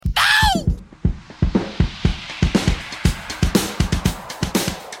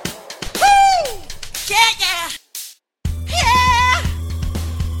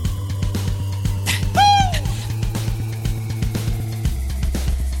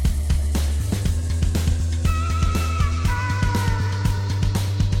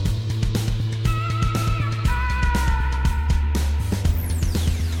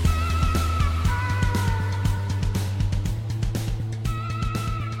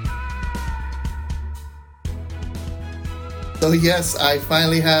So yes, I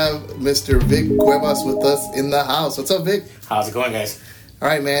finally have Mr. Vic Cuevas with us in the house. What's up, Vic? How's it going, guys? All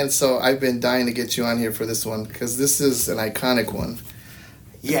right, man. So I've been dying to get you on here for this one because this is an iconic one.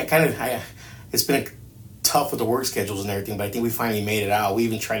 Yeah, kind of. It's been tough with the work schedules and everything, but I think we finally made it out. We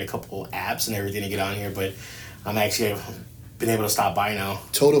even tried a couple apps and everything to get on here, but I'm actually been able to stop by now.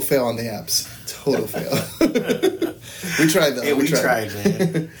 Total fail on the apps. Total fail. We tried though. Yeah, we tried,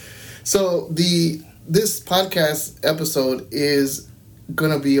 man. So this podcast episode is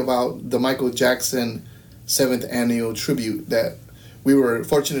gonna be about the Michael Jackson 7th annual tribute that we were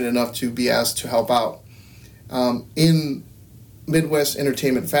fortunate enough to be asked to help out. In Midwest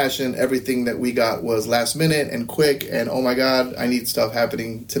entertainment fashion, everything that we got was last minute and quick, and oh my God, I need stuff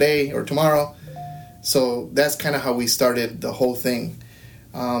happening today or tomorrow. So that's kind of how we started the whole thing.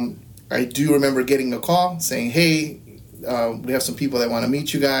 I do remember getting a call saying, hey, we have some people that want to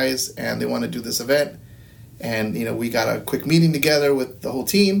meet you guys and they want to do this event. And, we got a quick meeting together with the whole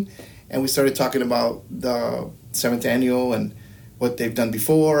team and we started talking about the 7th annual and what they've done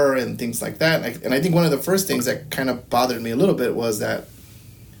before and things like that. And I think one of the first things that kind of bothered me a little bit was that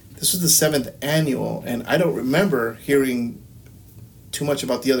this was the 7th annual and I don't remember hearing too much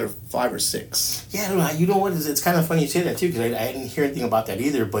about the other 5 or 6. Yeah, you know what? It's kind of funny you say that too because I didn't hear anything about that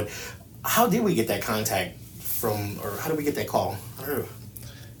either. But how did we get that contact from, or how did we get that call? I don't know.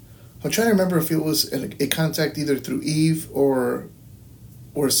 I'm trying to remember if it was a contact either through Eve or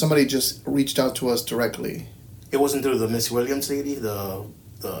somebody just reached out to us directly. It wasn't through the Miss Williams lady, No,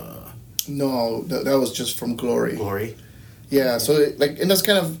 that was just from Glory. Glory. Yeah, so and that's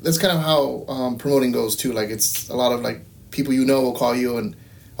kind of how promoting goes too. Like it's a lot of like people will call you and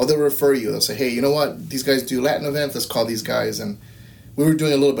they'll refer you. They'll say, hey, you know what? These guys do Latin events. Let's call these guys. And we were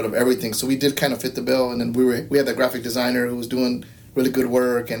doing a little bit of everything, so we did kind of fit the bill. And then we had that graphic designer who was doing really good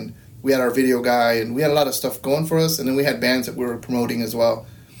work, and we had our video guy, and we had a lot of stuff going for us. And then we had bands that we were promoting as well.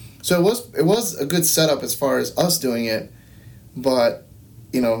 So it was a good setup as far as us doing it. But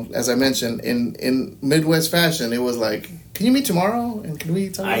as I mentioned, in Midwest fashion, it was like, can you meet tomorrow? And can we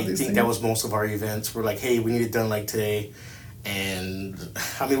talk about these things? I think that was most of our events. We're like, hey, we need it done like today. And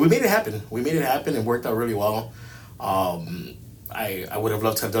I mean, we made it happen. We made it happen and worked out really well. I would have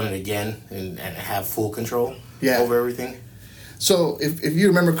loved to have done it again and have full control over everything. So if you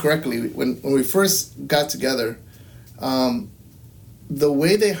remember correctly, when we first got together, the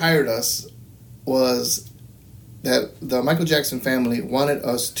way they hired us was that the Michael Jackson family wanted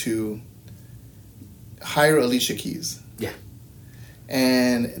us to hire Alicia Keys. Yeah.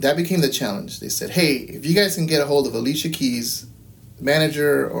 And that became the challenge. They said, hey, if you guys can get a hold of Alicia Keys,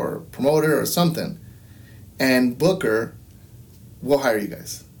 manager or promoter or something, and book her, we'll hire you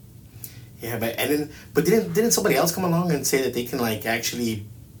guys. Yeah, but didn't somebody else come along and say that they can actually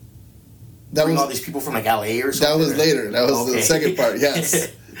bring all these people from LA or something? That was later. That was the second part.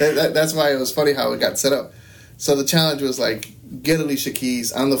 Yes, that's why it was funny how it got set up. So the challenge was get Alicia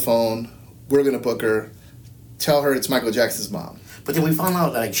Keys on the phone. We're gonna book her. Tell her it's Michael Jackson's mom. But then we found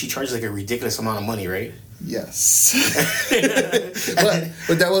out that she charges a ridiculous amount of money, right? Yes.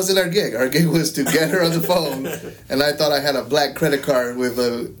 but that wasn't our gig. Our gig was to get her on the phone, and I thought I had a black credit card with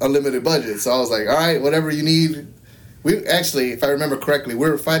an unlimited budget. So I was like, all right, whatever you need. We actually, if I remember correctly, we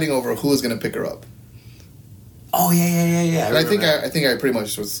were fighting over who was going to pick her up. Oh, yeah. And I think I pretty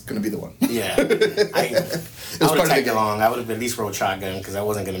much was going to be the one. Yeah. I would have tagged along. I would have at least rode shotgun because I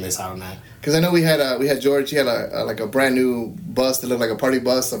wasn't going to miss out on that. Because I know we had George. He had a brand new bus that looked like a party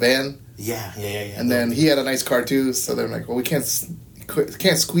bus, a van. Yeah. And then he had a nice car too. So they're like, well, we can't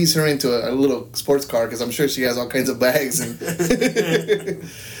squeeze her into a little sports car because I'm sure she has all kinds of bags. And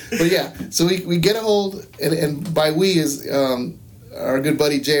but yeah, so we get a hold, and by we is our good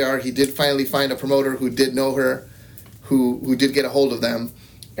buddy JR. He did finally find a promoter who did know her, who did get a hold of them,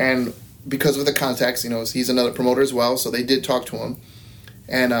 and because of the contacts, he's another promoter as well. So they did talk to him,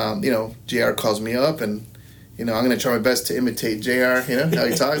 and JR calls me up, and I'm gonna try my best to imitate JR. How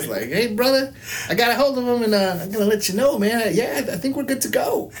he talks, like, "Hey, brother, I got a hold of him, and I'm gonna let you know, man. Yeah, I think we're good to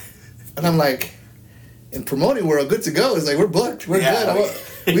go." And I'm like, in promoting world, good to go. It's like we're booked, we're good.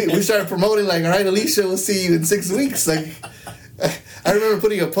 We started promoting like, all right, Alicia, we'll see you in 6 weeks. Like, I remember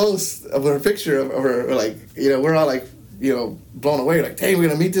putting a post of her picture of her, we're all blown away, like, hey, we're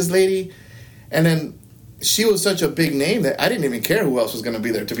gonna meet this lady, and then she was such a big name that I didn't even care who else was gonna be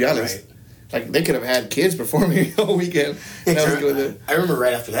there. To be honest. Right. Like, they could have had kids performing all weekend. I remember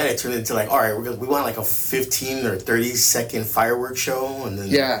right after that, it turned into all right, we want a 15 or 30-second fireworks show, and then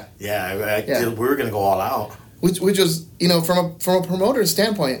we were gonna go all out. Which was, from a promoter's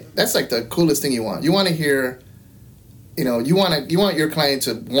standpoint, that's the coolest thing you want. You want to hear, you want your client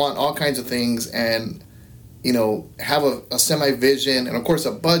to want all kinds of things, and have a semi-vision and, of course,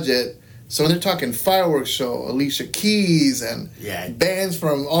 a budget. So when they're talking fireworks show, Alicia Keys and bands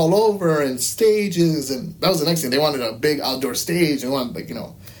from all over and stages, and that was the next thing. They wanted a big outdoor stage and wanted,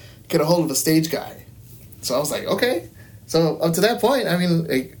 get a hold of a stage guy. So I was like, okay. So up to that point, I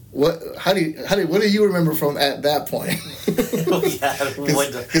mean, what do you remember from at that point? Because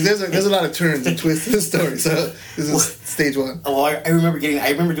there's a lot of turns and twists in the story. So this is stage one. Well, I remember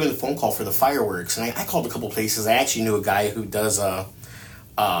doing the phone call for the fireworks, and I called a couple places. I actually knew a guy who does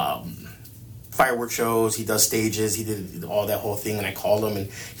fireworks shows. He does stages. He did all that whole thing, and I called him, and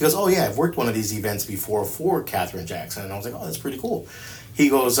he goes, "Oh yeah, I've worked one of these events before for Katherine Jackson." And I was like, "Oh, that's pretty cool." He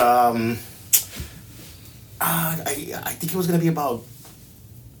goes, I think it was going to be about,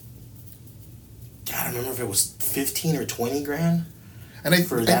 I don't remember if it was 15 or 20 grand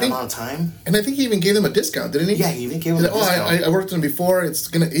for that amount of time. And I think he even gave them a discount, didn't he? Yeah, he even gave them a discount. I worked with him before.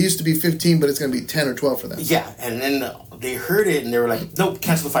 It used to be 15, but it's going to be 10 or 12 for them. Yeah, and then they heard it and they were like, nope,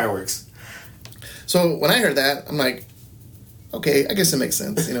 cancel the fireworks. So when I heard that, I'm like, okay, I guess it makes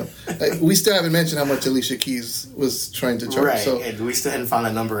sense. We still haven't mentioned how much Alicia Keys was trying to charge. Right, so, and we still hadn't found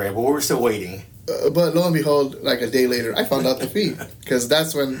a number yet, but we're still waiting. But lo and behold, like a day later, I found out the fee. Because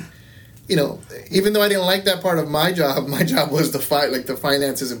that's when, even though I didn't like that part of my job was the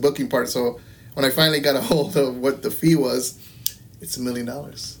finances and booking part. So when I finally got a hold of what the fee was, it's $1 million.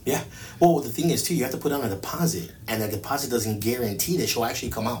 Yeah. Well, the thing is, too, you have to put down a deposit. And that deposit doesn't guarantee that she'll actually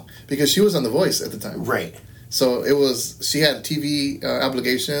come out. Because she was on The Voice at the time. Right. So she had TV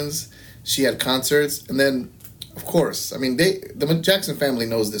obligations, she had concerts, and then, of course, I mean, the Jackson family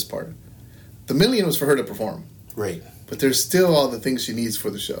knows this part. The $1 million was for her to perform. Right. But there's still all the things she needs for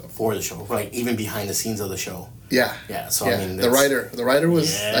the show. Like even behind the scenes of the show. Yeah. Yeah. So I mean, the writer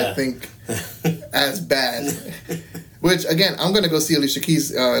was, I think, as bad. Which again, I'm gonna go see Alicia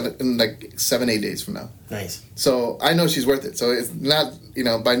Keys in like 7-8 days from now. Nice. So I know she's worth it. So it's not,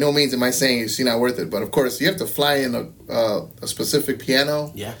 by no means am I saying she's not worth it. But of course, you have to fly in a specific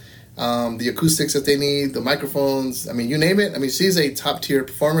piano. Yeah. The acoustics that they need, the microphones. I mean, you name it. I mean, she's a top tier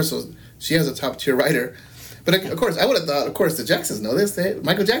performer, so she has a top tier writer. But of course, I would have thought, of course, the Jacksons know this.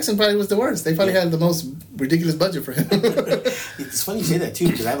 Michael Jackson probably was the worst. They probably had the most ridiculous budget for him. It's funny you say that, too,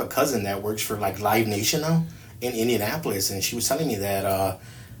 because I have a cousin that works for, like, Live Nation now in Indianapolis, and she was telling me that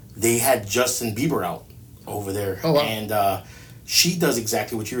they had Justin Bieber out over there. Oh, wow. And she does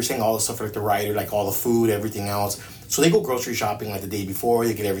exactly what you were saying, all the stuff like the writer, like all the food, everything else. So they go grocery shopping, like, the day before.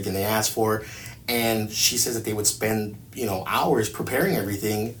 They get everything they ask for. And she says that they would spend, hours preparing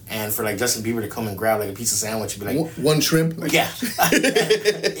everything, and for like Justin Bieber to come and grab like a piece of sandwich and be like, one shrimp, yeah,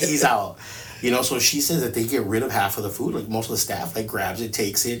 he's out. So she says that they get rid of half of the food. Like most of the staff like grabs it,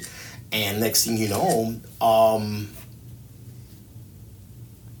 takes it, and next thing you know,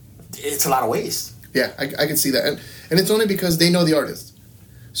 it's a lot of waste. Yeah, I can see that, and it's only because they know the artist.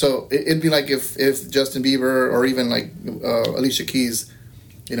 So it'd be like if Justin Bieber or even like Alicia Keys.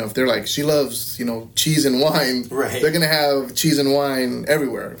 If they're like, she loves, cheese and wine, right. They're going to have cheese and wine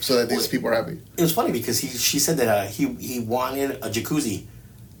everywhere so that these people are happy. It was funny because she said that he wanted a jacuzzi.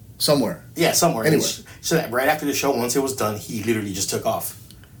 Somewhere. Yeah, somewhere. Anywhere. So that right after the show, once it was done, he literally just took off.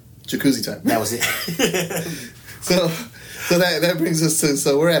 Jacuzzi time. That was it. So that brings us to,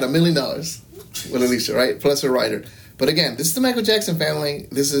 so we're at $1 million with Alicia, right? Plus her writer. But again, this is the Michael Jackson family.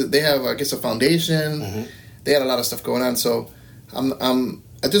 They have, I guess, a foundation. Mm-hmm. They had a lot of stuff going on. So I'm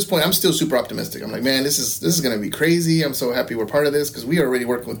at this point, I'm still super optimistic. I'm like, man, this is going to be crazy. I'm so happy we're part of this because we are already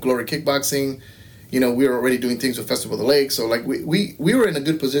working with Glory Kickboxing. We were already doing things with Festival of the Lake. So, like, we were in a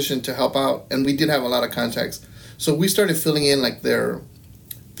good position to help out, and we did have a lot of contacts. So we started filling in, like, the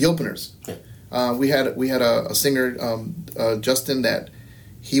openers. Yeah. We had a singer, Justin, that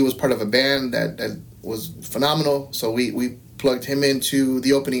he was part of a band that was phenomenal. So we plugged him into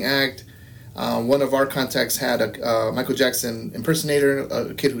the opening act. One of our contacts had a Michael Jackson impersonator,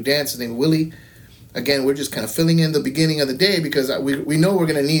 a kid who danced, named Willie. Again, we're just kind of filling in the beginning of the day because we know we're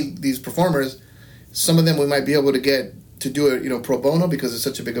going to need these performers. Some of them we might be able to get to do it, pro bono because it's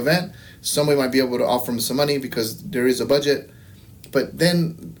such a big event. Some we might be able to offer them some money because there is a budget. But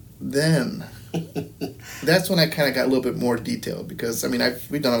then that's when I kind of got a little bit more detailed because, I mean,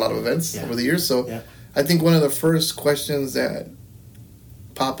 we've done a lot of events over the years. So I think one of the first questions that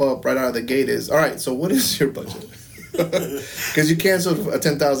pop up right out of the gate is, all right, so what is your budget? Because you canceled a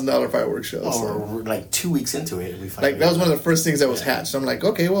 $10,000 fireworks show. We're like 2 weeks into it. That was one of the first things that was hatched. So I'm like,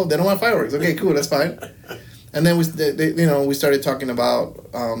 okay, well, they don't want fireworks. Okay, cool, that's fine. And then we started talking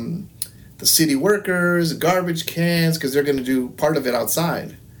about the city workers, garbage cans, because they're going to do part of it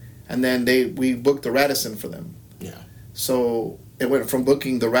outside. And then we booked the Radisson for them. Yeah. So it went from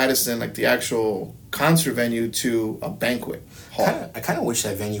booking the Radisson, like the actual concert venue, to a banquet hall. I kind of wish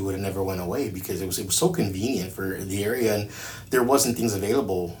that venue would have never went away because it was so convenient for the area, and there wasn't things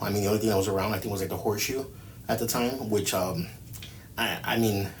available. I mean, the only thing that was around, I think, was like the Horseshoe at the time, which I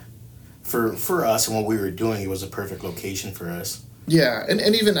mean, for us and what we were doing, it was a perfect location for us. Yeah, and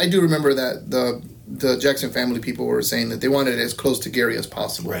even I do remember that the Jackson family people were saying that they wanted it as close to Gary as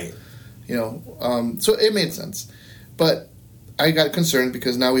possible. Right. You know, so it made sense. But I got concerned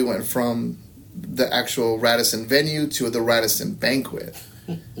because now we went from the actual Radisson venue to the Radisson banquet.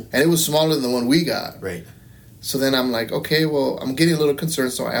 And it was smaller than the one we got. Right. So then I'm like, okay, well, I'm getting a little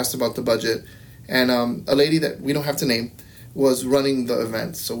concerned, so I asked about the budget. And a lady that we don't have to name was running the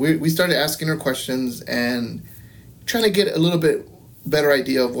event. So we started asking her questions and trying to get a little bit better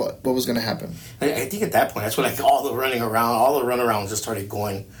idea of what was going to happen. I think at that point, that's when like all the runarounds just started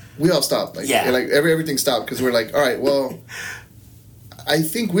going. We all stopped. Like, yeah. Like everything stopped because we're like, all right, well, I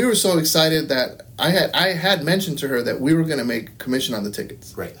think we were so excited that I had mentioned to her that we were going to make commission on the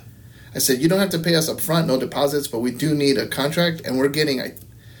tickets. Right. I said, you don't have to pay us up front, no deposits, but we do need a contract, and we're getting, it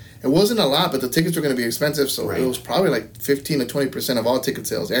wasn't a lot, but the tickets were going to be expensive, so right. It was probably like 15 to 20% of all ticket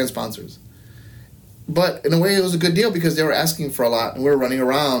sales and sponsors. But in a way, it was a good deal because they were asking for a lot, and we were running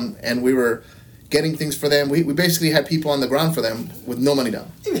around, and we were getting things for them. We basically had people on the ground for them with no money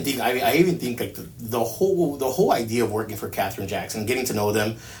down. I even think like the whole idea of working for Catherine Jackson, getting to know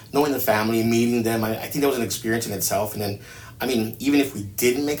them, knowing the family, meeting them, I think that was an experience in itself. And then, I mean, even if we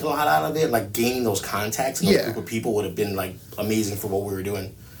didn't make a lot out of it, like gaining those contacts and those group of people would have been like amazing for what we were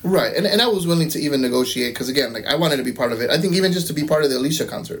doing. Right, and I was willing to even negotiate because again, like I wanted to be part of it. I think even just to be part of the Alicia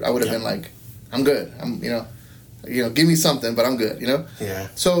concert, I would have been like, I'm good. I'm you know, give me something, but I'm good. You know. Yeah.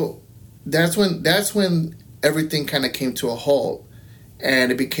 So that's when everything kind of came to a halt,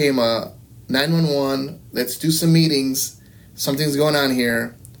 and it became a 911. Let's do some meetings. Something's going on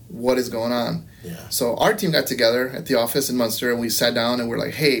here. What is going on? Yeah. So our team got together at the office in Munster, and we sat down and we're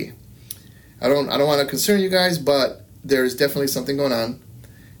like, hey, I don't want to concern you guys, but there's definitely something going on.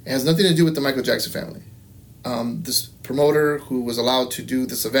 It has nothing to do with the Michael Jackson family. This promoter who was allowed to do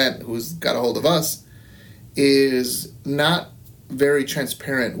this event, who's got a hold of us, is not very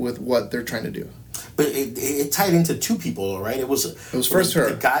transparent with what they're trying to do. But it tied into two people, right? It was first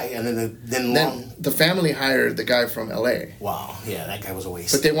her, the guy, and then the family hired the guy from L.A. Wow, yeah, that guy was a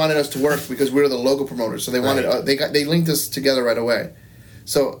waste. But they wanted us to work because we were the logo promoters, so they wanted they linked us together right away.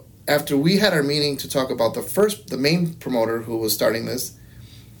 So after we had our meeting to talk about the main promoter who was starting this,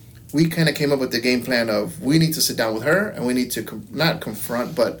 we kind of came up with the game plan of we need to sit down with her and we need to not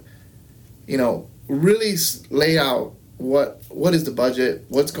confront, but really lay out what is the budget,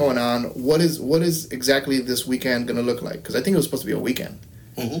 what's going on, what is exactly this weekend going to look like? Because I think it was supposed to be a weekend.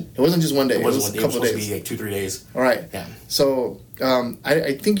 Mm-hmm. It wasn't just one day. It was a couple days. It was supposed days. to be like 2-3 days. All right. Yeah. So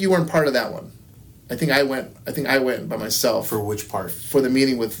I think you weren't part of that one. I think I went by myself. For which part? For the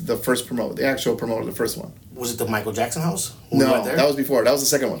meeting with the first promoter, the actual promoter, the first one. Was it the Michael Jackson house? No, that was before. That was the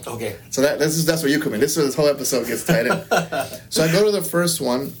second one. Okay. So that's where you come in. This whole episode gets tied in. So I go to the first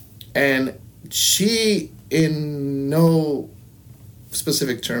one, and she, in no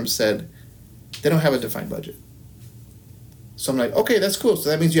specific terms, said they don't have a defined budget. So I'm like, okay, that's cool. So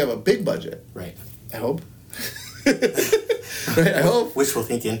that means you have a big budget. Right. I hope. Right, I hope. Wishful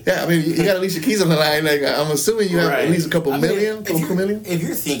thinking. Yeah, I mean, you got Alicia Keys on the line. Like, I'm assuming you have at least a couple million. If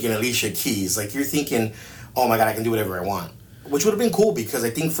you're thinking Alicia Keys, like you're thinking, oh my God, I can do whatever I want, which would have been cool because I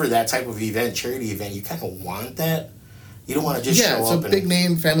think for that type of event, charity event, you kind of want that. You don't want to just show up. Yeah, it's a big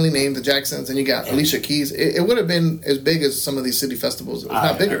name, family name, the Jacksons, and you got Alicia Keys. It would have been as big as some of these city festivals. If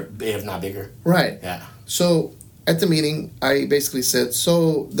not bigger. If not bigger. Right. Yeah. So at the meeting, I basically said,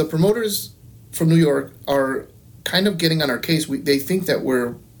 so the promoters from New York are kind of getting on our case. They think that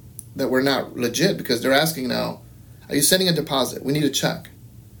we're not legit because they're asking now, are you sending a deposit? We need a check.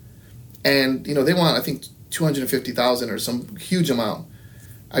 And, they want, I think, $250,000 or some huge amount.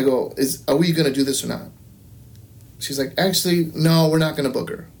 I go, are we going to do this or not? She's like, actually, no, we're not going to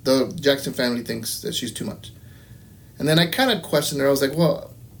book her. The Jackson family thinks that she's too much. And then I kind of questioned her. I was like,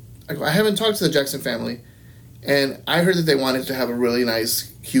 well, I haven't talked to the Jackson family. And I heard that they wanted to have a really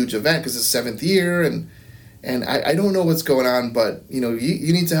nice, huge event because it's 7th year. And I don't know what's going on, but, you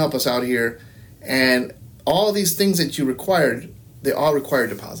need to help us out here. And all these things that you required, they all require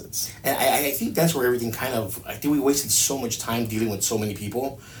deposits. And I think that's where everything I think we wasted so much time dealing with so many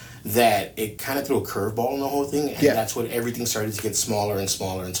people that it kind of threw a curveball in the whole thing. And that's when everything started to get smaller and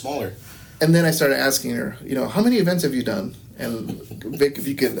smaller and smaller. And then I started asking her, how many events have you done? And Vic, if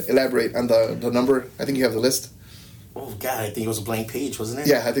you could elaborate on the number, I think you have the list. Oh God, I think it was a blank page, wasn't it?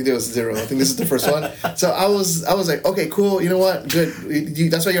 Yeah, I think there was 0. I think this is the first one. So I was like, okay, cool. You know what? Good.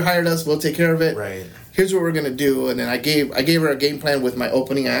 That's why you hired us. We'll take care of it. Right. Here's what we're gonna do. And then I gave her a game plan with my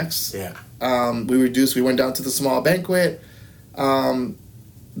opening acts. Yeah. We went down to the small banquet.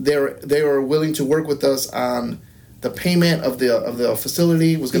 They were willing to work with us on the payment of the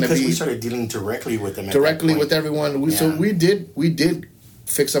facility was going to be, because we started dealing directly with them. Directly with everyone. So we did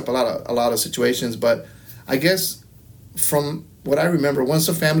fix up a lot of situations, but I guess from what I remember, once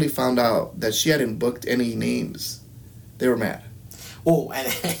the family found out that she hadn't booked any names, they were mad. Oh, and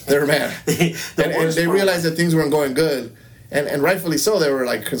they were mad, and they realized that things weren't going good, and rightfully so. They were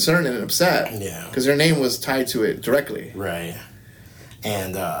like concerned and upset, because their name was tied to it directly, right.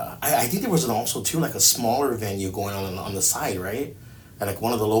 And I think there was also too like a smaller venue going on the side, right? At like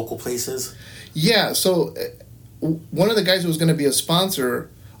one of the local places. Yeah. So one of the guys who was going to be a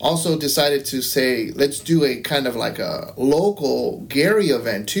sponsor also decided to say, let's do a kind of like a local Gary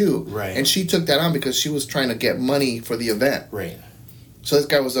event too. Right. And she took that on because she was trying to get money for the event. Right. So this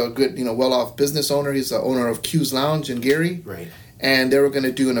guy was a good, well-off business owner. He's the owner of Q's Lounge in Gary. Right. And they were going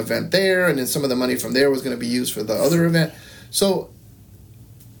to do an event there, and then some of the money from there was going to be used for the other event. So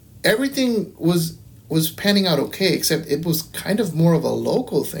everything was panning out okay, except it was kind of more of a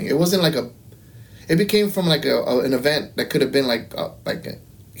local thing. It wasn't like it became from like an event that could have been like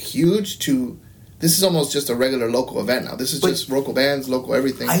huge to, this is almost just a regular local event now. This is just local bands, local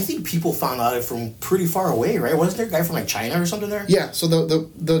everything. I think people found out it from pretty far away, right? Wasn't there a guy from like China or something there? Yeah, so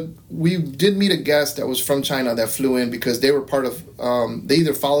we did meet a guest that was from China that flew in because they were part of, they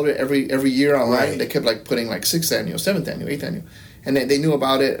either followed it every year online. Right. They kept like putting like 6th annual, 7th annual, 8th annual. And they knew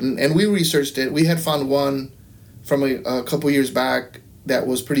about it, and we researched it. We had found one from a couple years back that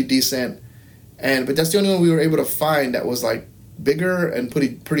was pretty decent, but that's the only one we were able to find that was like bigger and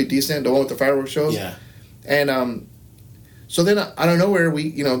pretty decent. The one with the fireworks shows. Yeah. And so then out of nowhere, we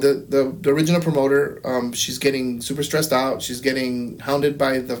the original promoter, she's getting super stressed out. She's getting hounded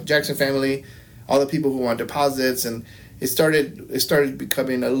by the Jackson family, all the people who want deposits, and it started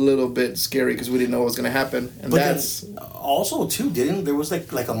becoming a little bit scary because we didn't know what was going to happen. And but that's also too, there was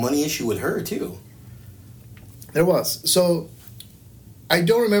like a money issue with her too. There was. So I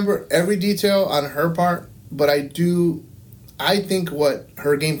don't remember every detail on her part, but I think what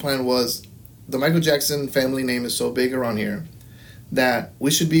her game plan was, the Michael Jackson family name is so big around here that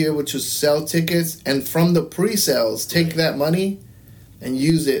we should be able to sell tickets and from the pre-sales take that money and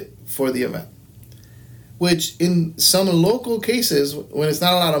use it for the event. Which in some local cases, when it's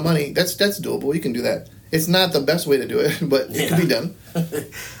not a lot of money, that's doable. You can do that. It's not the best way to do it, but it can be done.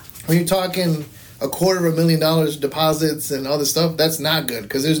 When you're talking $250,000 deposits and all this stuff, that's not good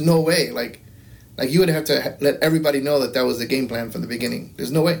because there's no way. Like you would have to let everybody know that was the game plan from the beginning.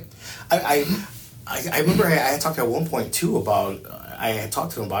 There's no way. I remember I talked at one point too about, I had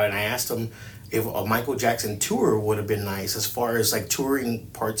talked to him about it and I asked him if a Michael Jackson tour would have been nice as far as like touring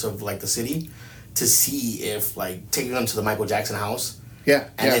parts of like the city to see if like taking them to the Michael Jackson house. Yeah.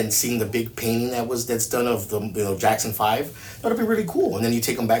 And then seeing the big painting that's done of the Jackson 5, that would be really cool. And then you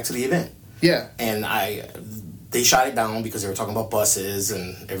take them back to the event. Yeah. And they shot it down because they were talking about buses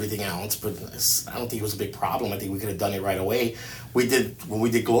and everything else, but I don't think it was a big problem. I think we could have done it right away. When we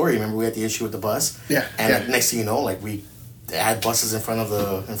did Glory, remember we had the issue with the bus? Yeah. And Like, next thing you know, like we had buses in front of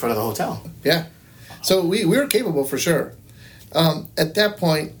the hotel. Yeah. So we were capable for sure. At that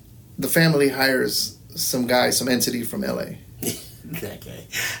point, the family hires some entity from LA. That guy.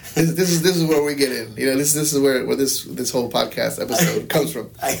 This is where we get in. This is where this whole podcast episode comes from.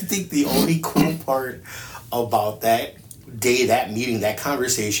 I think the only cool part about that day, that meeting, that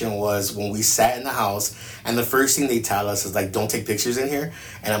conversation was when we sat in the house and the first thing they tell us is like, don't take pictures in here.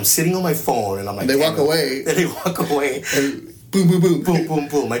 And I'm sitting on my phone and I'm like, they walk away. Then they walk away. And boom, boom, boom. Boom, boom,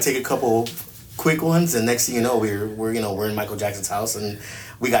 boom. I take a couple quick ones and next thing you know, we're in Michael Jackson's house and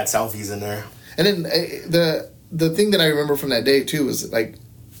we got selfies in there. And then the thing that I remember from that day too was like,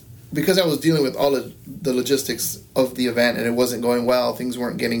 because I was dealing with all of the logistics of the event and it wasn't going well, things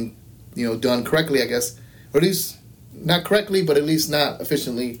weren't getting, done correctly, I guess. Or at least not correctly, but at least not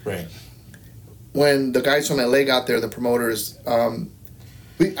efficiently. Right. When the guys from LA got there, the promoters, I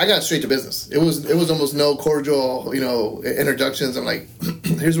got straight to business. It was almost no cordial, introductions. I'm like,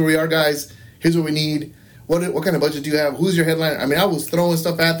 here's where we are, guys. Here's what we need. What kind of budget do you have? Who's your headliner? I mean, I was throwing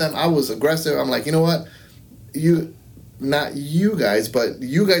stuff at them. I was aggressive. I'm like, you know what? Not you guys, but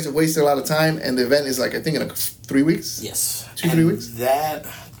you guys have wasted a lot of time, and the event is like, I think in 3 weeks? Yes. 3 weeks? That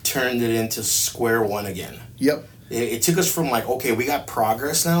turned it into square one again. Yep. It took us from like, okay, we got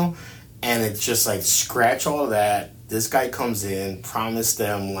progress now, and it's just like, scratch all of that. This guy comes in, promised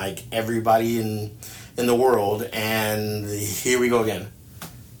them like everybody in in the world, and here we go again.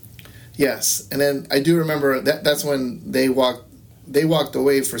 Yes, and then I do remember that's when they walked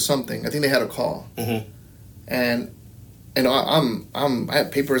away for something. I think they had a call, Mm-hmm. and I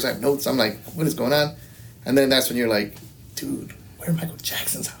have papers, I have notes. I'm like, what is going on? And then that's when you're like, dude, we're Michael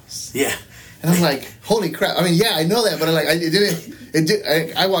Jackson's house. Yeah. And I'm like, holy crap! I mean, yeah, I know that,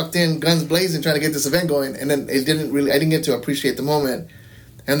 but I walked in guns blazing trying to get this event going, and then I didn't get to appreciate the moment.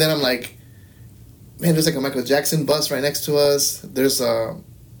 And then I'm like, man, there's like a Michael Jackson bus right next to us. There's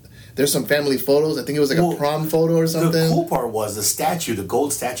some family photos. I think it was like a prom photo or something. The cool part was the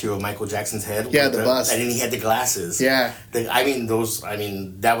gold statue of Michael Jackson's head. Yeah, the bust. And then he had the glasses. Yeah. That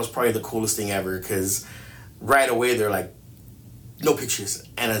was probably the coolest thing ever, because right away they're like, no pictures.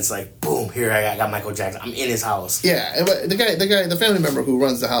 And it's like, boom, here I got Michael Jackson. I'm in his house. Yeah, but the family member who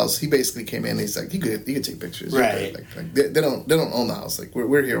runs the house, he basically came in and he's like, you could take pictures. Right. Like they don't own the house. Like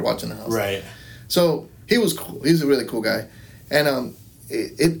we're here watching the house. Right. So he was cool. He was a really cool guy. And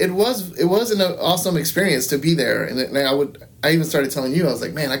it was an awesome experience to be there. And I even started telling you, I was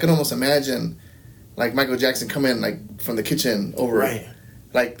like, man, I could almost imagine like Michael Jackson come in like from the kitchen over, right,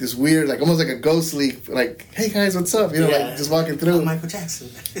 like this weird, like almost like a ghostly, like, hey guys, what's up? You know, like just walking through. I'm Michael Jackson.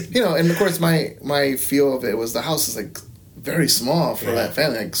 You know, and of course my feel of it was the house is like very small for that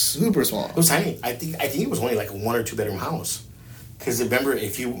family, like super small. It was tiny. I think it was only like a 1 or 2 bedroom house. Because remember,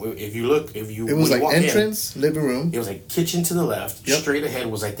 if you it was like entrance, living room. It was like kitchen to the left. Yep. Straight ahead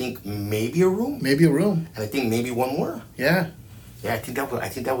was, I think, maybe a room. And I think maybe one more. Yeah. Yeah, I think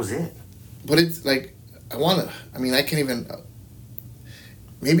that was it. But it's like I can't even.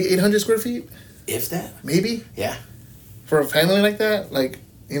 Maybe 800 square feet. If that. Maybe. Yeah. For a family like that, like,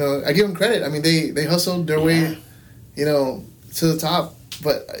 you know, I give them credit. I mean, they hustled their way, you know, to the top.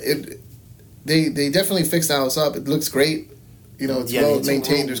 But they definitely fixed the house up. It looks great. You know, it's well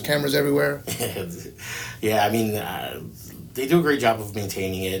maintained. There's cameras everywhere. Yeah, I mean, they do a great job of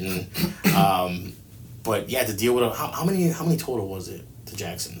maintaining it, and but yeah, to deal with how many total was it? The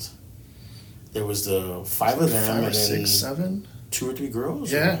Jacksons. There was the 5 of them, 5 or and 6, then 7, 2 or 3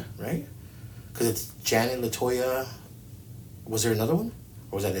 girls. Yeah, right. Because it's Janet, Latoya. Was there another one,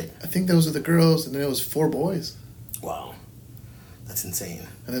 or was that it? I think those are the girls, and then it was 4 boys. Wow. That's insane.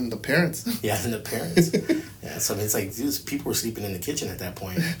 And then the parents. Yeah, and the parents. Yeah, so I mean, it's like people were sleeping in the kitchen at that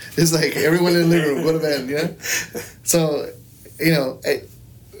point. It's like everyone in the living room, go to bed, you know? So, you know,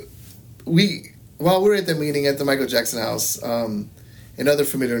 while we're at the meeting at the Michael Jackson house, another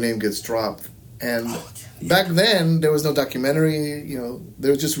familiar name gets dropped. And back then, there was no documentary, you know,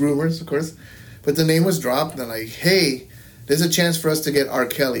 there was just rumors, of course. But the name was dropped, and they're like, hey, there's a chance for us to get R.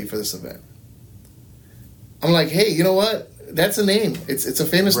 Kelly for this event. I'm like, hey, you know what? That's a name. It's a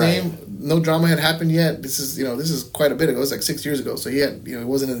famous name. No drama had happened yet. This is quite a bit ago. It was like 6 years ago. So it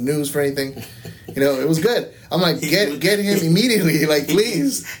wasn't in the news for anything. You know, it was good. I'm like, get him immediately. Like,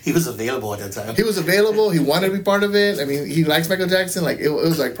 please. He was available at that time. He was available. He wanted to be part of it. I mean, he likes Michael Jackson. Like, it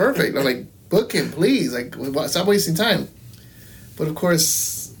was like perfect. I'm like, book him, please. Like, stop wasting time. But of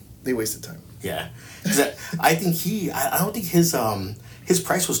course, they wasted time. Yeah, I don't think his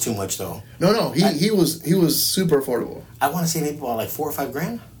price was too much though. No, he was super affordable. I want to say maybe about like $4 or $5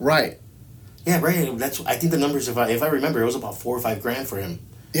 grand. Right. Yeah, right. I think the numbers. If I remember, it was about $4 or $5 grand for him.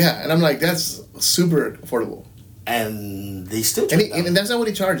 Yeah, and I'm like, that's super affordable. And they still and that's not what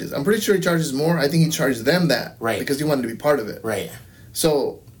he charges. I'm pretty sure he charges more. I think he charged them that, right? Because he wanted to be part of it, right?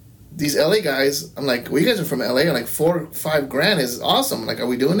 So these LA guys, I'm like, well, you guys are from LA. I'm like, $4 or $5 grand is awesome. I'm like, are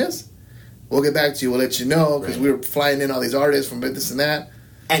we doing this? We'll get back to you. We'll let you know because we were flying in all these artists from this and that.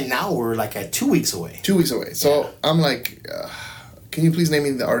 And now we're like at 2 weeks away. 2 weeks away. So I'm like, can you please name me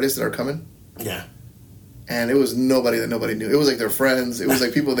the artists that are coming? Yeah. And it was nobody that nobody knew. It was like their friends. It was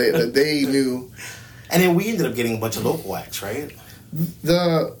like people that they knew. And then we ended up getting a bunch of local acts, right?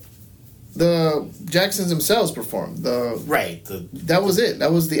 The Jacksons themselves performed. That was it.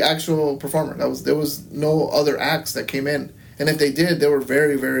 That was the actual performer. There was no other acts that came in. And if they did, they were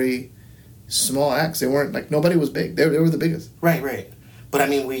very, very small acts. They weren't like nobody was big. They were the biggest. Right. But I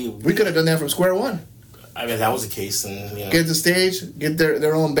mean, we could have done that from square one. I mean, that was the case, and get the stage, get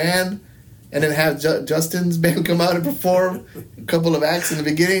their own band, and then have Justin's band come out and perform a couple of acts in the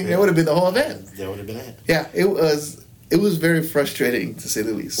beginning. That would have been the whole event. That would have been it. Yeah, it was very frustrating to say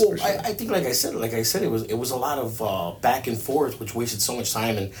the least. Well, sure. I think, like I said, it was a lot of back and forth, which wasted so much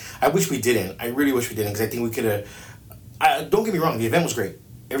time, and I wish we didn't. I really wish we didn't, because I think we could have. Don't get me wrong, the event was great.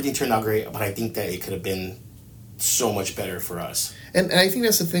 Everything turned out great, but I think that it could have been so much better for us. And I think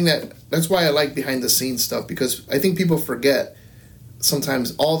that's the thing that's why I like behind the scenes stuff, because I think people forget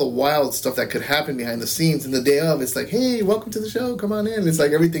sometimes all the wild stuff that could happen behind the scenes, and the day of it's like, hey, welcome to the show, come on in. It's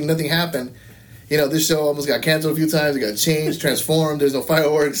like nothing happened. this show almost got canceled a few times. It got changed, transformed. There's no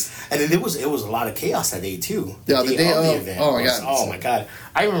fireworks. And then it was a lot of chaos that day too. The day of the event. Oh my god!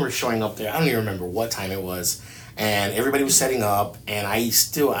 I remember showing up there. I don't even remember what time it was, and everybody was setting up, and I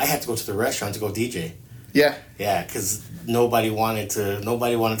had to go to the restaurant to go DJ. Yeah. Yeah, because nobody wanted to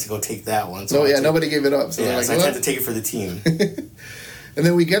go take that one. So nobody gave it up. So I had to take it for the team. And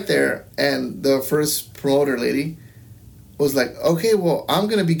then we get there, and the first promoter lady was like, okay, well, I'm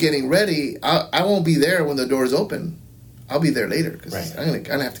going to be getting ready. I won't be there when the doors open. I'll be there later because I'm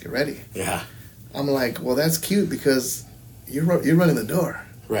gonna have to get ready. Yeah. I'm like, well, that's cute because you're running the door.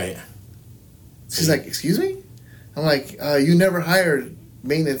 Right. She's like, excuse me? I'm like, you never hired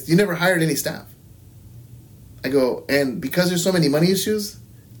maintenance. You never hired any staff. I go, and because there's so many money issues,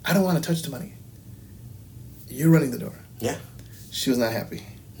 I don't want to touch the money. You're running the door. Yeah. She was not happy.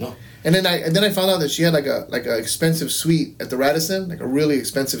 No. And then I found out that she had like a expensive suite at the Radisson, like a really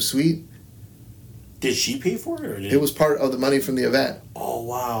expensive suite. Did she pay for it? Or it was part of the money from the event. Oh,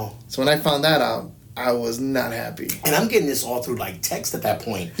 wow. So when I found that out, I was not happy. And I'm getting this all through like text at that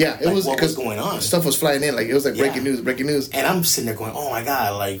point. Yeah, it was what was going on. Stuff was flying in, like it was like breaking news. And I'm sitting there going, "Oh my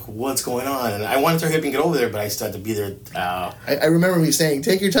god, like what's going on?" And I wanted to hurry up and get over there, but I still had to be there. I remember me saying,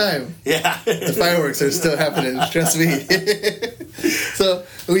 "Take your time." Yeah, the fireworks are still happening. Trust me. So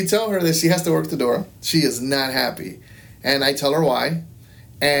we tell her that she has to work the door. She is not happy, and I tell her why,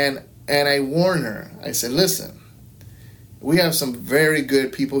 and I warn her. I said, "Listen. We have some very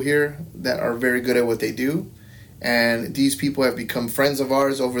good people here that are very good at what they do. And these people have become friends of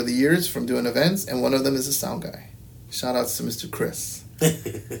ours over the years from doing events. And one of them is a sound guy. Shout outs to Mr. Chris."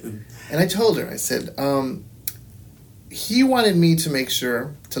 And I told her, I said, he wanted me to make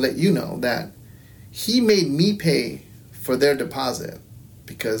sure to let you know that he made me pay for their deposit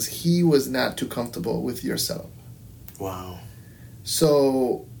because he was not too comfortable with your setup. Wow.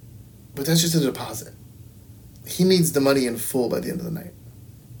 So, but that's just a deposit. He needs the money in full by the end of the night.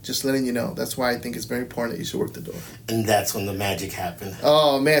 Just letting you know. That's why I think it's very important that you should work the door. And that's when the magic happened.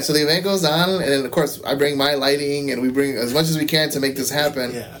 Oh, man. So the event goes on, and then, of course, I bring my lighting, and we bring as much as we can to make this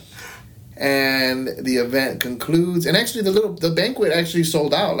happen. Yeah. And the event concludes. And actually, the banquet actually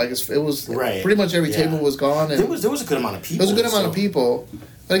sold out. Like, it was pretty much every table was gone. And there was a good amount of people. There was a good amount of people.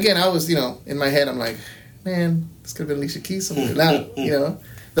 But again, I was, in my head, I'm like, man, this could have been Alicia Keys somewhere. Now,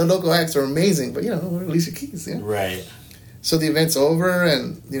 the local acts are amazing, but, we're Alicia Keys. Yeah? Right. So the event's over,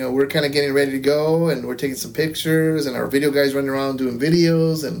 and, we're kind of getting ready to go, and we're taking some pictures, and our video guy's running around doing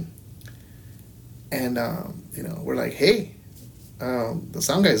videos, and we're like, hey, the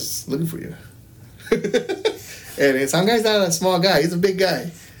sound guy's looking for you. And the sound guy's not a small guy. He's a big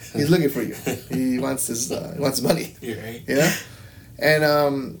guy. He's looking for you. He wants his money. You're right. Yeah?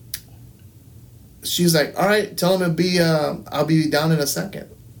 And she's like, all right, tell him I'll be down in a second.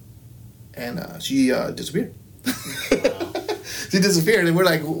 And she disappeared. Wow. She disappeared, and we're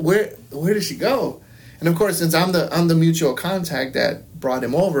like, where did she go? And of course, since I'm the mutual contact that brought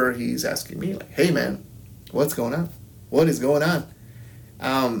him over, he's asking me like, hey man, what's going on? What is going on?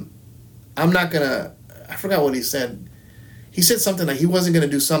 I'm not gonna. I forgot what he said. He said something like he wasn't gonna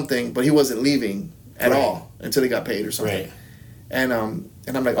do something, but he wasn't leaving at all until he got paid or something. Right. And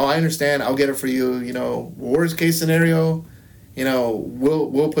I'm like, oh, I understand. I'll get it for you. Worst case scenario,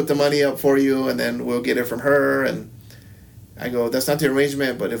 we'll put the money up for you, and then we'll get it from her. And I go, that's not the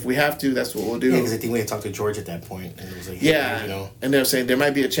arrangement, but if we have to, that's what we'll do. Yeah, because I think we had talked to George at that point, and it was like, and they're saying there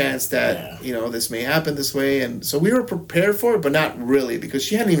might be a chance that this may happen this way, and so we were prepared for it, but not really, because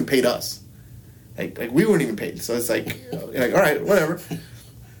she hadn't even paid us. Like we weren't even paid, so it's like, all right, whatever.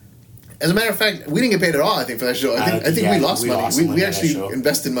 As a matter of fact, we didn't get paid at all, I think, for that show. I think we lost money. We actually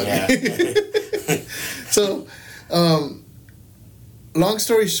invested money. Yeah. So, long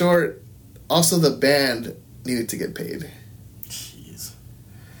story short, also the band needed to get paid. Jeez.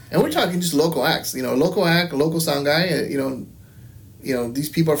 And we're talking just local acts. Local act, local sound guy. These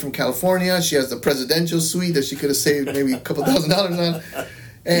people are from California. She has the presidential suite that she could have saved maybe a couple $1,000 on.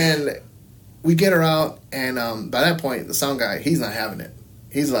 And we get her out, and by that point, the sound guy, he's not having it.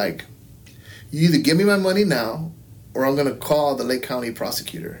 He's like, you either give me my money now, or I'm going to call the Lake County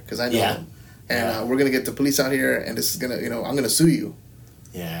prosecutor, because I know him. And we're going to get the police out here, and this is going to, I'm going to sue you.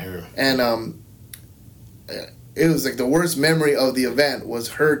 Yeah. And it was like the worst memory of the event was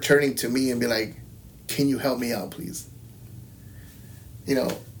her turning to me and be like, can you help me out, please?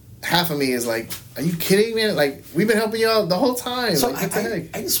 Half of me is like, are you kidding me? Like, we've been helping you out the whole time. So like, what the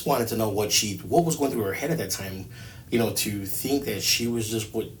heck? I just wanted to know what was going through her head at that time, to think that she was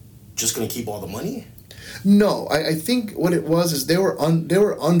just going to keep all the money. No, I think what it was is they were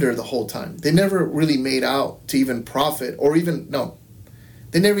under the whole time. They never really made out to even profit, or even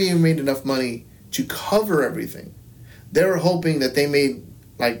they never even made enough money to cover everything. They were hoping that they made,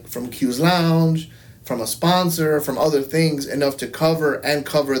 like, from Q's Lounge, from a sponsor, from other things, enough to cover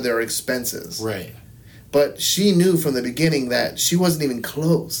their expenses. Right. But she knew from the beginning that she wasn't even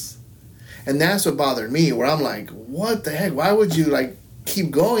close. And that's what bothered me, where I'm like, what the heck? Why would you, like,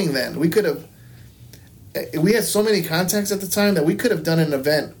 keep going then? We had so many contacts at the time that we could have done an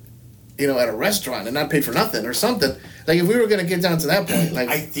event, you know, at a restaurant and not paid for nothing or something. Like, if we were going to get down to that point, like,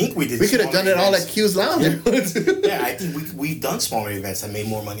 I think we did. We could have done it all at Q's Lounge. Yeah, I think we've done smaller events that made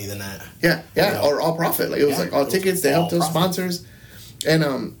more money than that. Yeah, you know? Or all profit. Like, it was like all tickets. They helped us, sponsors.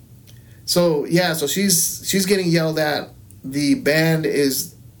 And, so she's getting yelled at. The band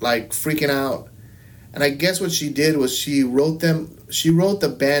is, like, freaking out. And I guess what she did was she wrote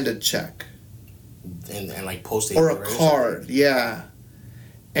the band a check. And like posted or a card, yeah.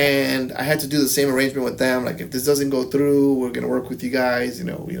 And I had to do the same arrangement with them. Like, if this doesn't go through, we're gonna work with you guys. You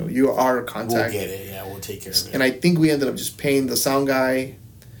know, you are our contact. We'll get it. Yeah, we'll take care of it. And I think we ended up just paying the sound guy,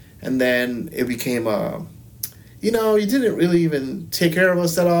 and then it became you didn't really even take care of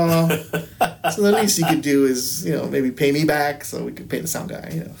us at all. So the least you could do is, maybe pay me back so we could pay the sound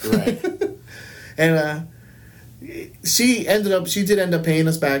guy. Right. And she did end up paying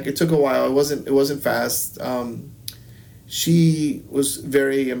us back. It took a while. It wasn't fast. She was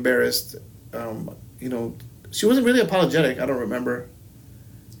very embarrassed. She wasn't really apologetic. I don't remember.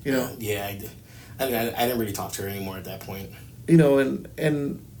 Yeah, I didn't really talk to her anymore at that point.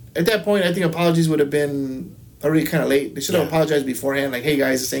 And at that point, I think apologies would have been already kind of late. They should have apologized beforehand. Like, hey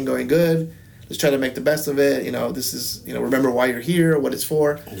guys, this ain't going good. Let's try to make the best of it. This is, remember why you're here, what it's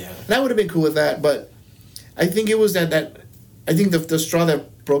for. Yeah. And I would have been cool with that, but I think it was that I think the straw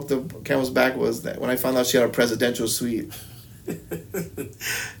that broke the camel's back was that when I found out she had a presidential suite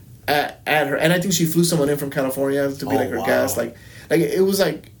at her, and I think she flew someone in from California to be her guest. Like it was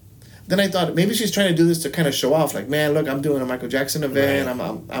like. Then I thought maybe she's trying to do this to kind of show off, like, man, look, I'm doing a Michael Jackson event.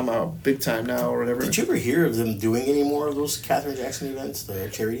 Right. I'm a big time now or whatever. Did you ever hear of them doing any more of those Catherine Jackson events, the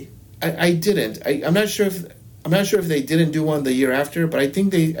charity? I didn't. I'm not sure if they didn't do one the year after, but I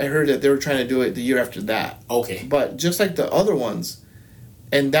think I heard that they were trying to do it the year after that. Okay. But just like the other ones,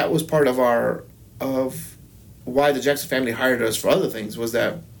 and that was part of why the Jackson family hired us for other things, was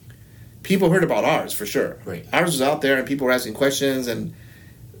that people heard about ours for sure. Right. Ours was out there and people were asking questions, and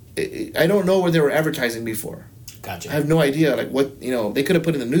I don't know where they were advertising before. Gotcha. I have no idea. Like, what, they could have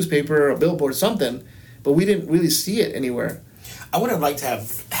put in the newspaper, a billboard, something, but we didn't really see it anywhere. I would have liked to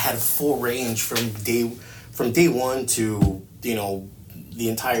have had full range from day one to, the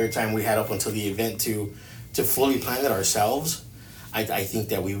entire time we had up until the event to fully plan it ourselves. I think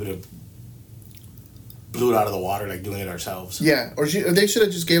that we would have blew it out of the water, like doing it ourselves. Yeah, or they should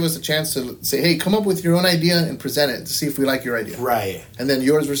have just gave us a chance to say, hey, come up with your own idea and present it to see if we like your idea. Right. And then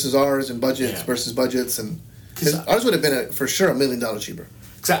yours versus ours, and budgets versus budgets, and ours would have been for sure $1 million cheaper.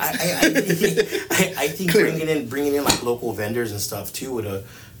 Because I think bringing in like local vendors and stuff too would have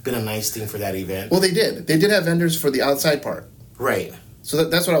been a nice thing for that event. Well, they did. They did have vendors for the outside part. Right. So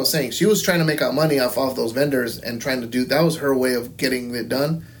that's what I was saying. She was trying to make out money off those vendors and trying to do. That was her way of getting it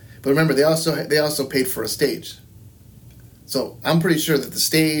done. But remember, they also paid for a stage. So I'm pretty sure that the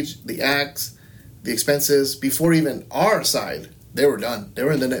stage, the acts, the expenses, before even our side, they were done. They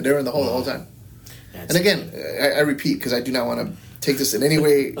were in the whole time. And again, I repeat, because I do not want to take this in any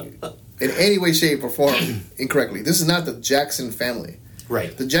way, shape, or form incorrectly. This is not the Jackson family.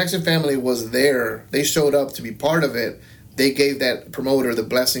 Right. The Jackson family was there. They showed up to be part of it. They gave that promoter the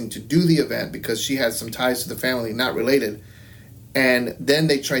blessing to do the event because she had some ties to the family, not related. And then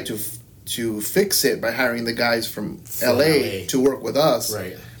they tried to fix it by hiring the guys from LA to work with us.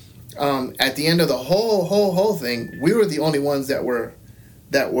 Right. At the end of the whole thing, we were the only ones that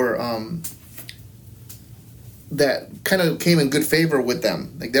kind of came in good favor with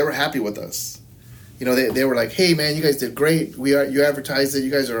them. Like, they were happy with us. They were like, hey man, you guys did great. You advertised it.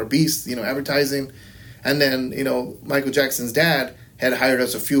 You guys are a beast. Advertising. And then Michael Jackson's dad had hired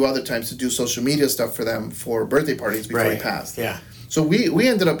us a few other times to do social media stuff for them for birthday parties before he passed. Yeah. So we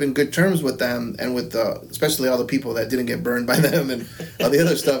ended up in good terms with them and with especially all the people that didn't get burned by them and all the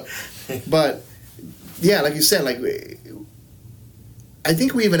other stuff. But yeah, like you said, like I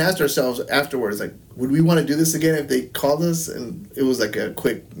think we even asked ourselves afterwards, like, would we want to do this again if they called us? And it was like a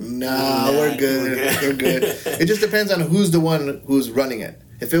quick, we're good. We're good. It just depends on who's the one who's running it.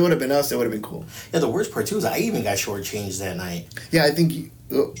 If it would have been us, it would have been cool. Yeah, the worst part too is I even got shortchanged that night. Yeah, I think,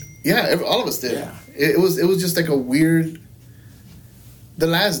 all of us did. Yeah. It was just like a weird. The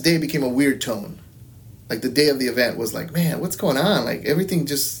last day became a weird tone. Like, the day of the event was like, man, what's going on? Like, everything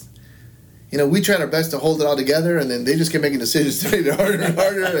just, we tried our best to hold it all together, and then they just kept making decisions to make it harder and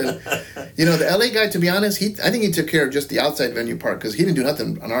harder. And the LA guy, to be honest, I think he took care of just the outside venue part because he didn't do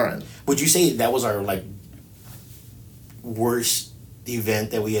nothing on our end. Would you say that was our like worst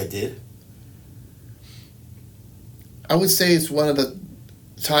event that we had did? I would say it's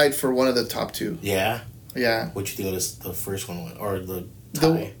tied for one of the top two. Yeah. Yeah. What you think was the first one or the?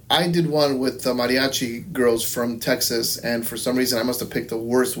 I did one with the mariachi girls from Texas, and for some reason I must have picked the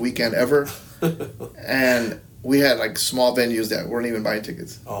worst weekend ever. And we had like small venues that weren't even buying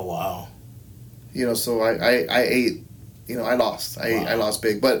tickets. Oh wow! So I ate. I lost. I lost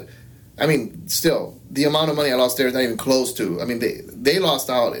big, but I mean, still the amount of money I lost there is not even close to. I mean, they lost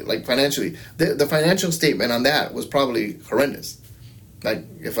out like financially. The financial statement on that was probably horrendous. Like,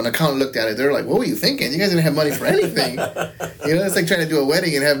 if an accountant looked at it, they're like, what were you thinking? You guys didn't have money for anything. It's like trying to do a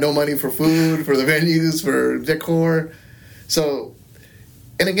wedding and have no money for food, for the venues, for decor. So,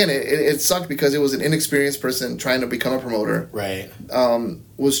 and again, it sucked because it was an inexperienced person trying to become a promoter. Right.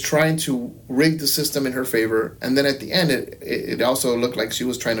 Was trying to rig the system in her favor. And then at the end, it also looked like she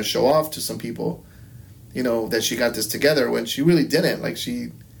was trying to show off to some people, that she got this together when she really didn't. Like,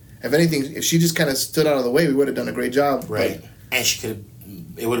 if anything, if she just kind of stood out of the way, we would have done a great job. Right. And she could have.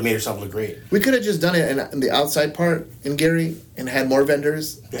 It would have made herself look great. We could have just done it in the outside part in Gary and had more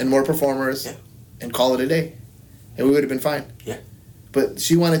vendors and more performers and call it a day. And we would have been fine. Yeah. But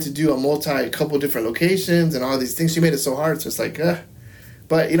she wanted to do a couple different locations and all these things. She made it so hard. So it's like,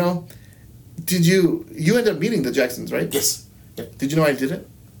 But, did you ended up meeting the Jacksons, right? Yes. Yep. Did you know I did it?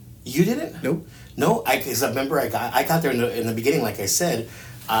 You didn't? Nope. No, because I remember I got there in the beginning, like I said,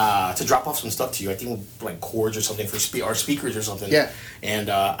 to drop off some stuff to you. I think like cords or something for our speakers or something. Yeah. And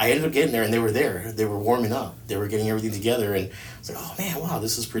I ended up getting there, and they were there. They were warming up. They were getting everything together, and I was like, oh man, wow,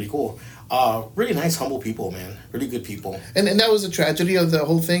 this is pretty cool. Really nice, humble people, man. Really good people. And that was a tragedy of the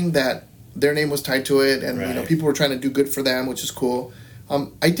whole thing, that their name was tied to it, and people were trying to do good for them, which is cool.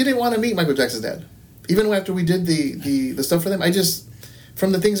 I didn't want to meet Michael Jackson's dad, even after we did the stuff for them. I just,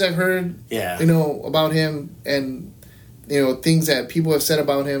 from the things I've heard, about him and things that people have said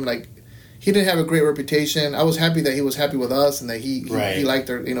about him, like, he didn't have a great reputation. I was happy that he was happy with us and that he liked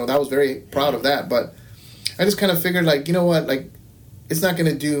her. I was very proud of that. But I just kind of figured, like, you know what, like, it's not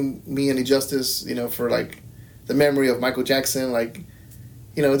going to do me any justice, for like the memory of Michael Jackson. Like,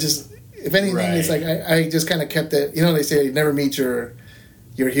 just if anything, it's like I just kind of kept it. They say you never meet your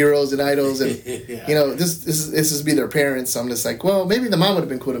heroes and idols, and this is be their parents. So I'm just like, well, maybe the mom would have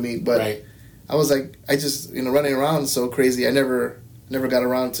been cool to meet, but I was like, I just running around so crazy. I never got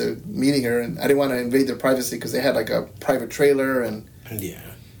around to meeting her, and I didn't want to invade their privacy because they had like a private trailer, and I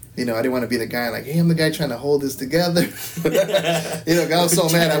didn't want to be the guy like, hey, I'm the guy trying to hold this together. I was so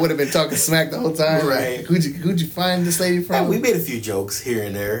mad I would have been talking smack the whole time. Right. Like, who'd you find this lady from? We made a few jokes here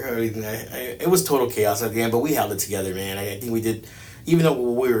and there. I mean, it was total chaos at the end, but we held it together, man. I think we did, even though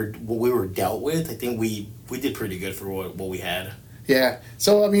what we were dealt with, I think we did pretty good for what we had. Yeah.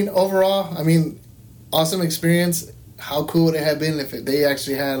 So, I mean, overall, awesome experience. How cool would it have been if they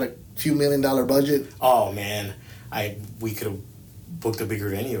actually had like a few $1 million budget? Oh, man. We could have booked a bigger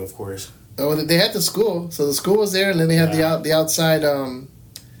venue, of course. Oh, they had the school. So the school was there, and then they had the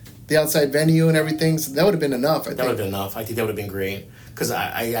outside venue and everything. So that would have been enough, I think. That would have been enough. I think that would have been great. Because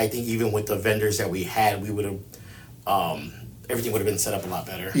I think even with the vendors that we had, we would have... everything would have been set up a lot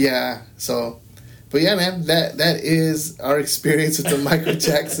better. Yeah. So... But yeah, man, that is our experience with the Michael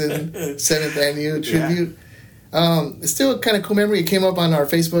Jackson 7th Annual Tribute. It's still a kind of cool memory. It came up on our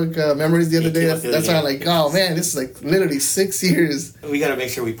Facebook memories the other day. That's why I'm like, oh man, this is like literally 6 years. We got to make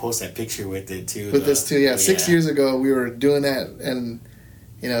sure we post that picture with it too. With this too, yeah. 6 years ago, we were doing that, and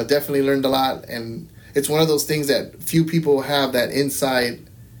definitely learned a lot. And it's one of those things that few people have, that inside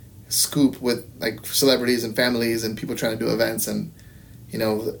scoop with like celebrities and families and people trying to do events. And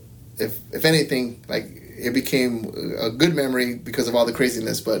if anything, like, it became a good memory because of all the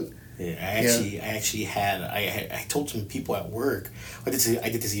craziness. But I told some people at work, I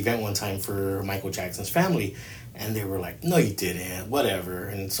did this event one time for Michael Jackson's family, and they were like, no, you didn't, whatever.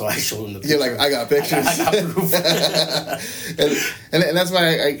 And so I showed them the picture. You're like, I got pictures. I got proof. and that's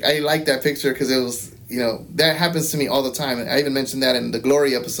why I like that picture, because it was, that happens to me all the time. And I even mentioned that in the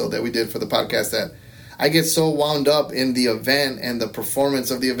Glory episode that we did for the podcast, that I get so wound up in the event and the performance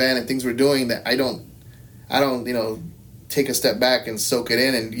of the event and things we're doing that I don't take a step back and soak it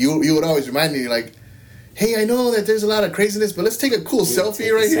in. And you would always remind me, like, hey, I know that there's a lot of craziness, but let's take a cool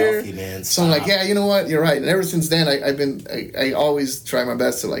selfie right here. Man. So I'm like, yeah, you know what? You're right. And ever since then, I always try my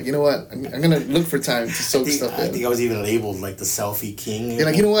best to like, you know what? I'm going to look for time to soak stuff in. I think I was even labeled like the selfie king. You're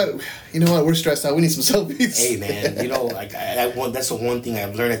like, you know what? We're stressed out. We need some selfies. Hey, man, like that's the one thing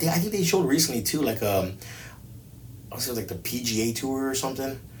I've learned. I think they showed recently too, like I was like the PGA Tour or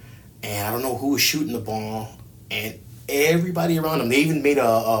something, and I don't know who was shooting the ball, and everybody around them. They even made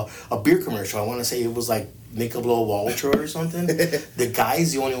a beer commercial. I want to say it was like Michelob Ultra or something. The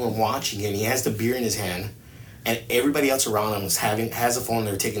guy's the only one watching it, and he has the beer in his hand, and everybody else around him has a phone. And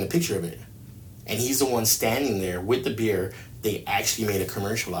they're taking a picture of it, and he's the one standing there with the beer. They actually made a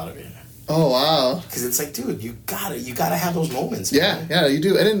commercial out of it. Oh wow! Because it's like, dude, you gotta have those moments. Man. Yeah, you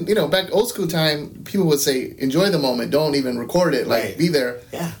do. And then back old school time, people would say, enjoy the moment, don't even record it, like be there.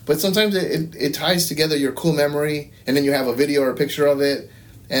 Yeah. But sometimes it ties together your cool memory, and then you have a video or a picture of it.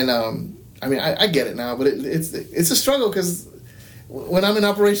 And I get it now, but it's a struggle because when I'm in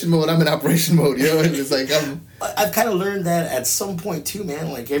operation mode, I'm in operation mode. And it's like I've kind of learned that at some point too,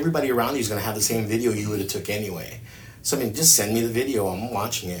 man. Like everybody around you is gonna have the same video you would have took anyway. So, just send me the video. I'm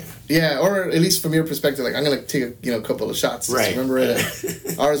watching it. Yeah, or at least from your perspective, like, I'm going to take a couple of shots. Right. Remember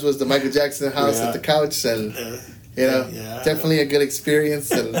it? Ours was the Michael Jackson house at the couch, and, definitely a good experience,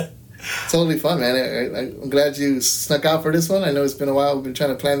 and totally fun, man. I'm glad you snuck out for this one. I know it's been a while. We've been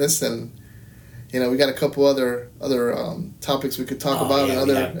trying to plan this, and, we got a couple other topics we could talk about in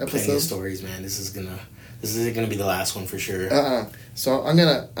other episodes. Plenty of stories, man. This isn't gonna be the last one for sure. So I'm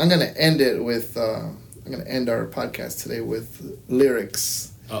gonna end it with... I'm going to end our podcast today with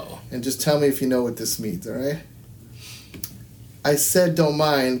lyrics. Uh-oh. And just tell me if you know what this means, all right? I said don't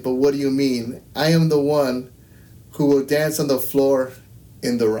mind, but what do you mean? I am the one who will dance on the floor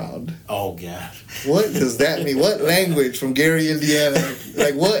in the round. Oh, God. What does that mean? What language from Gary, Indiana?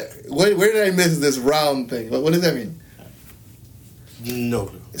 Like, where did I miss this round thing? What does that mean? No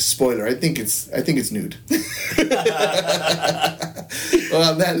clue. Spoiler, I think it's nude. Well,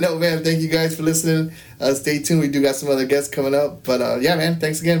 on that note, man, thank you guys for listening. Stay tuned. We do got some other guests coming up. But, yeah, man,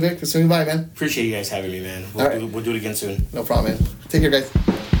 thanks again, Vic, for swinging by, man. Appreciate you guys having me, man. We'll do it again soon. No problem, man. Take care, guys.